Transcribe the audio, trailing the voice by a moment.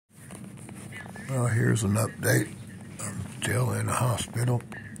Well, here's an update. I'm still in the hospital.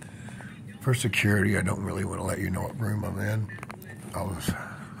 For security, I don't really want to let you know what room I'm in.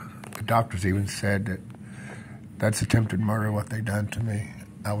 The doctors even said that that's attempted murder, what they done to me.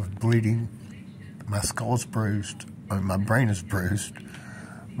 I was bleeding. My skull's bruised. My brain is bruised.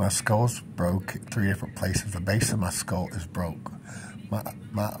 My skull's broke 3 different places. The base of my skull is broke.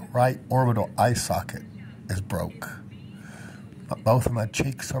 My right orbital eye socket is broke. Both of my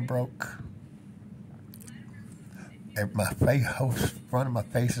cheeks are broke. And my front of my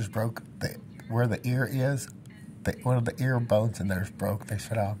face is broke. Where the ear is, one of the ear bones in there is broke. They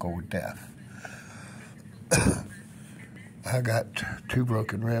said I'll go deaf. I got 2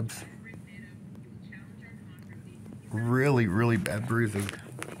 broken ribs. Really, really bad bruising.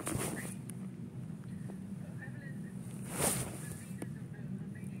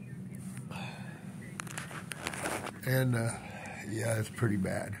 And yeah, it's pretty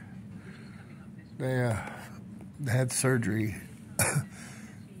bad. They had surgery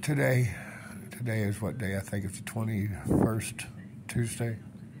today. Today is what day? I think it's the 21st, Tuesday.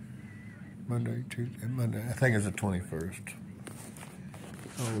 Monday. I think it's the 21st.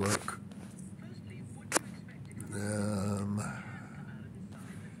 Oh, look.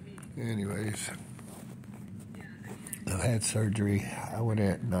 Anyways, I had surgery. I went in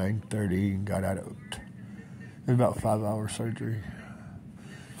at 9:30 and got out at, it was about 5-hour surgery.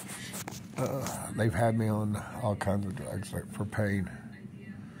 They've had me on all kinds of drugs for pain.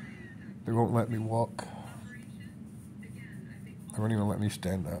 They won't let me walk. They won't even let me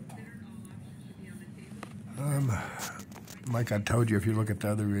stand up. Like I told you, if you look at the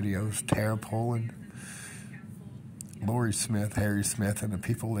other videos, Tara Poland, Lori Smith, Harry Smith, and the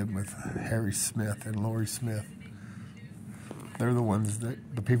people living with Harry Smith and Lori Smith, they're the ones the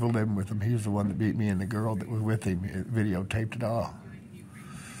people living with him. He's the one that beat me, and the girl that was with him videotaped it all.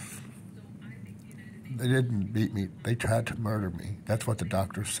 They didn't beat me. They tried to murder me. That's what the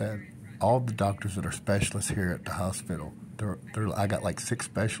doctors said. All the doctors that are specialists here at the hospital, I got like 6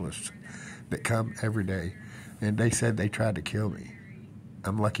 specialists that come every day, and they said they tried to kill me.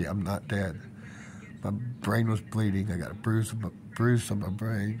 I'm lucky I'm not dead. My brain was bleeding. I got a bruise on my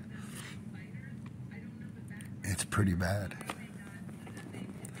brain. It's pretty bad.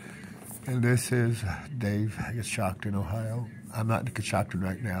 And this is Dave at Coshocton, Ohio. I'm not in Coshocton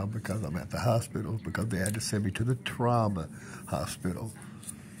right now because I'm at the hospital because they had to send me to the trauma hospital.